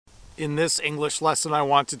In this English lesson, I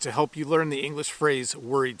wanted to help you learn the English phrase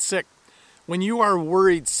worried sick. When you are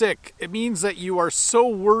worried sick, it means that you are so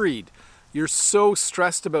worried, you're so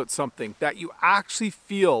stressed about something that you actually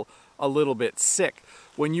feel a little bit sick.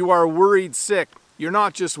 When you are worried sick, you're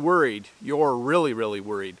not just worried, you're really, really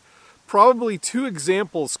worried. Probably two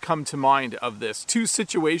examples come to mind of this, two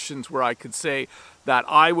situations where I could say that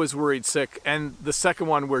I was worried sick, and the second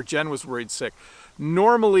one where Jen was worried sick.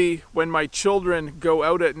 Normally, when my children go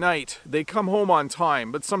out at night, they come home on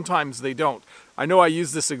time, but sometimes they don't. I know I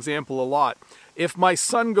use this example a lot. If my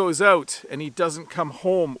son goes out and he doesn't come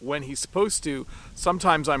home when he's supposed to,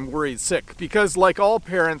 sometimes I'm worried sick. Because like all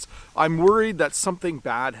parents, I'm worried that something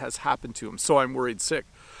bad has happened to him, so I'm worried sick.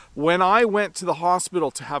 When I went to the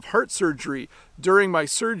hospital to have heart surgery, during my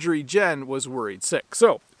surgery, Jen was worried sick.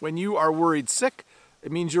 So, when you are worried sick,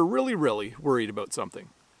 it means you're really, really worried about something.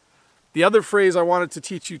 The other phrase I wanted to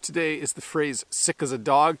teach you today is the phrase sick as a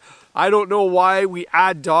dog. I don't know why we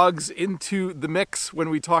add dogs into the mix when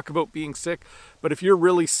we talk about being sick, but if you're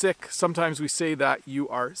really sick, sometimes we say that you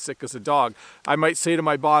are sick as a dog. I might say to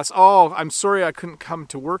my boss, "Oh, I'm sorry I couldn't come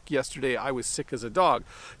to work yesterday. I was sick as a dog."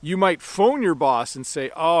 You might phone your boss and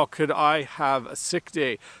say, "Oh, could I have a sick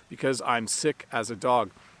day because I'm sick as a dog?"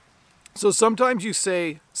 So sometimes you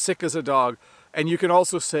say sick as a dog, and you can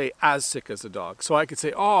also say as sick as a dog. So I could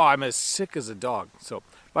say, "Oh, I'm as sick as a dog." So,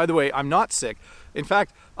 by the way, I'm not sick. In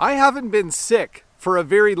fact, I haven't been sick for a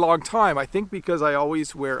very long time. I think because I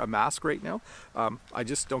always wear a mask right now. I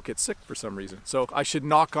just don't get sick for some reason. So I should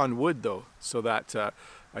knock on wood though, so that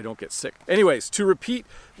I don't get sick. Anyways, to repeat,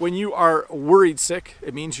 when you are worried sick,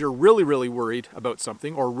 it means you're really, really worried about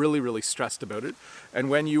something or really, really stressed about it. And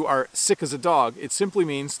when you are sick as a dog, it simply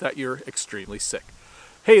means that you're extremely sick.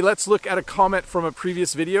 Hey, let's look at a comment from a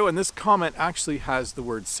previous video, and this comment actually has the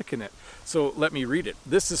word sick in it. So let me read it.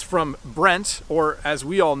 This is from Brent, or as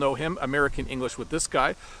we all know him, American English with This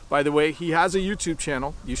Guy. By the way, he has a YouTube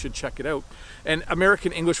channel. You should check it out. And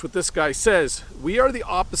American English with This Guy says, "We are the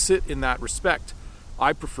opposite in that respect.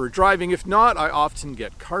 I prefer driving. If not, I often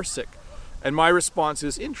get car sick." And my response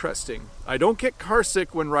is interesting. I don't get car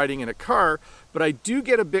sick when riding in a car, but I do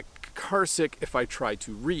get a bit car sick if I try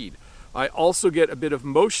to read. I also get a bit of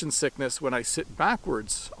motion sickness when I sit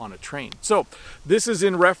backwards on a train. So this is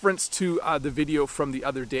in reference to the video from the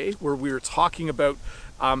other day where we were talking about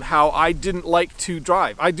how I didn't like to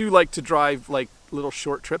drive. I do like to drive like little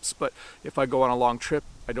short trips, but if I go on a long trip,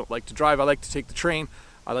 I don't like to drive. I like to take the train.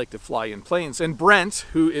 I like to fly in planes. And Brent,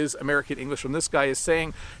 who is American English from This Guy, is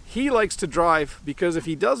saying he likes to drive because if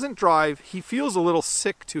he doesn't drive, he feels a little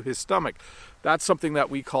sick to his stomach. That's something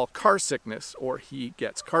that we call car sickness, or he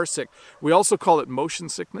gets car sick. We also call it motion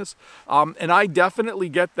sickness. And I definitely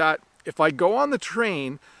get that if I go on the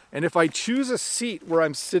train and if I choose a seat where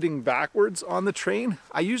I'm sitting backwards on the train,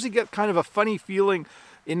 I usually get kind of a funny feeling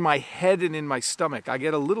in my head and in my stomach. I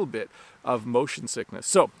get a little bit of motion sickness.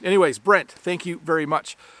 So anyways, Brent, thank you very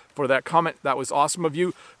much for that comment. That was awesome of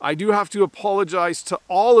you. I do have to apologize to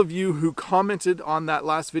all of you who commented on that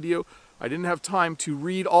last video. I didn't have time to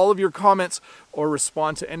read all of your comments or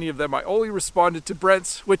respond to any of them. I only responded to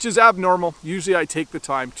Brent's, which is abnormal. Usually I take the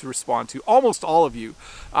time to respond to almost all of you.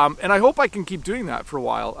 And I hope I can keep doing that for a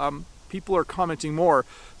while. People are commenting more,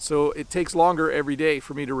 so it takes longer every day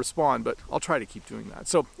for me to respond, but I'll try to keep doing that.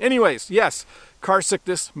 So anyways, yes, car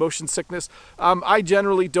sickness, motion sickness. I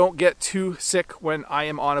generally don't get too sick when I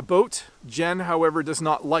am on a boat. Jen, however, does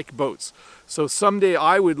not like boats. So someday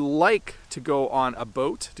I would like to go on a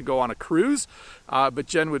boat, to go on a cruise, but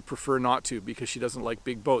Jen would prefer not to because she doesn't like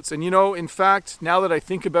big boats. And you know, in fact, now that I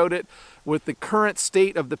think about it, with the current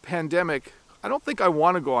state of the pandemic, I don't think I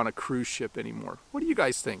want to go on a cruise ship anymore. What do you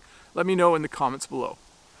guys think? Let me know in the comments below.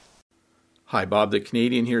 Hi, Bob the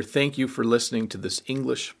Canadian here. Thank you for listening to this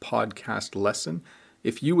English podcast lesson.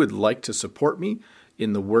 If you would like to support me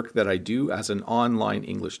in the work that I do as an online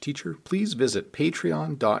English teacher, please visit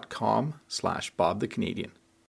patreon.com/BobTheCanadian.